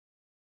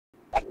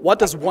What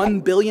does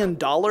 $1 billion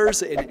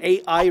in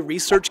AI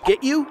research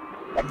get you?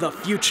 The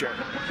future.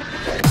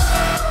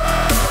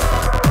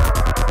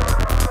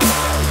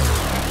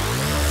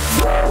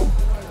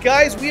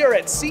 Guys, we are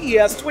at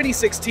CES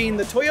 2016.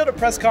 The Toyota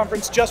press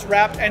conference just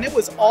wrapped, and it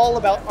was all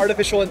about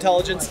artificial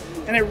intelligence,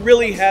 and it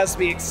really has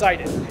me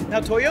excited. Now,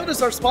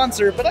 Toyota's our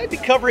sponsor, but I'd be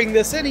covering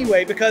this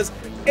anyway because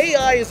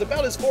AI is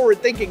about as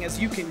forward-thinking as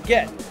you can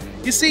get.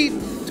 You see,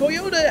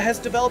 Toyota has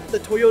developed the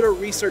Toyota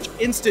Research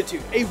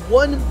Institute, a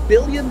 $1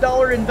 billion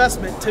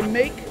investment to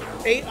make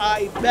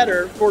AI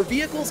better for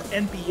vehicles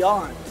and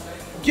beyond.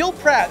 Gil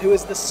Pratt, who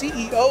is the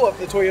CEO of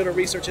the Toyota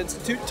Research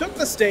Institute, took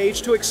the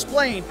stage to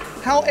explain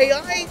how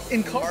AI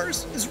in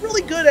cars is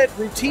really good at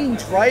routine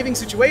driving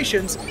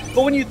situations,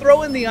 but when you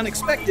throw in the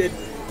unexpected,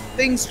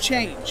 things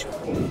change.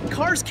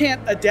 Cars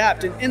can't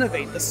adapt and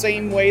innovate the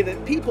same way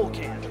that people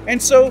can.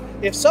 And so,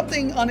 if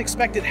something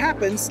unexpected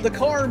happens, the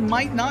car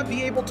might not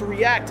be able to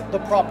react the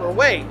proper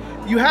way.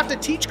 You have to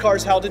teach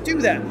cars how to do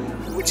that,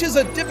 which is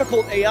a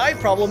difficult AI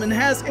problem and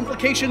has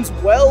implications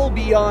well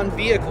beyond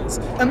vehicles.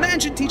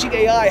 Imagine teaching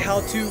AI how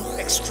to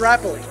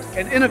extrapolate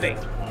and innovate.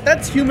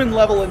 That's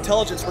human-level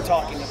intelligence we're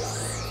talking about.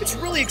 It's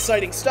really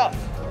exciting stuff.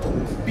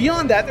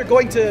 Beyond that, they're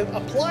going to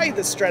apply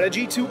this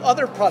strategy to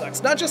other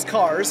products, not just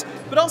cars,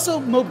 but also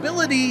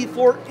mobility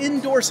for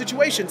indoor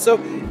situations.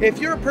 So if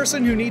you're a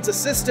person who needs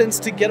assistance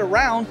to get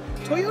around,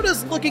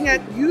 Toyota's looking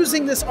at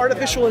using this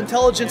artificial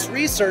intelligence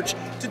research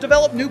to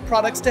develop new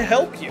products to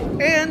help you.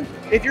 And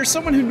if you're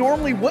someone who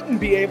normally wouldn't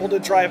be able to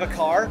drive a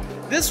car,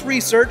 this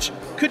research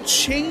could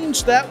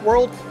change that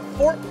world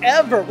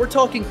forever. We're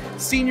talking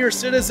senior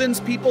citizens,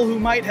 people who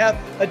might have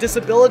a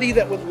disability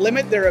that would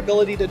limit their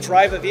ability to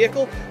drive a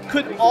vehicle,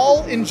 could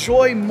all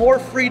enjoy more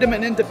freedom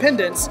and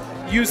independence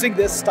using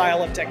this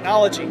style of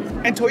technology.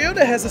 And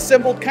Toyota has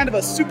assembled kind of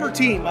a super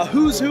team, a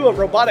who's who of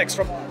robotics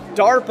from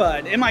DARPA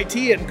and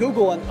MIT and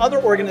Google and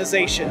other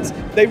organizations.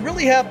 They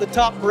really have the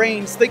top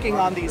brains thinking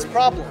on these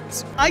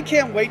problems. I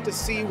can't wait to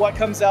see what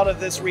comes out of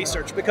this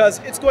research because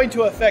it's going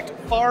to affect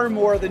far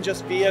more than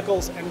just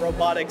vehicles and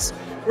robotics.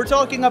 We're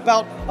talking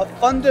about a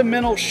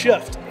fundamental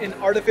shift in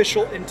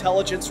artificial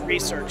intelligence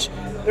research.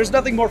 There's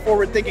nothing more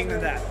forward-thinking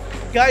than that.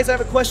 Guys, I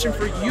have a question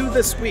for you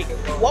this week.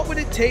 What would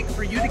it take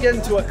for you to get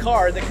into a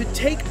car that could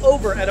take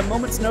over at a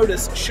moment's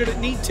notice should it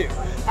need to?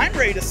 I'm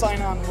ready to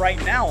sign on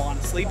right now,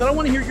 honestly, but I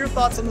want to hear your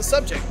thoughts on the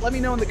subject. Let me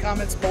know in the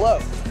comments below.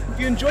 If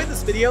you enjoyed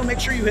this video, make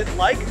sure you hit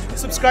like,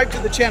 subscribe to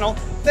the channel.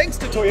 Thanks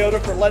to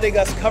Toyota for letting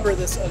us cover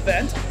this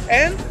event.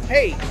 And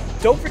hey,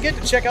 don't forget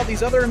to check out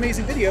these other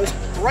amazing videos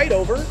right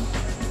over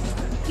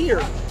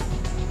here.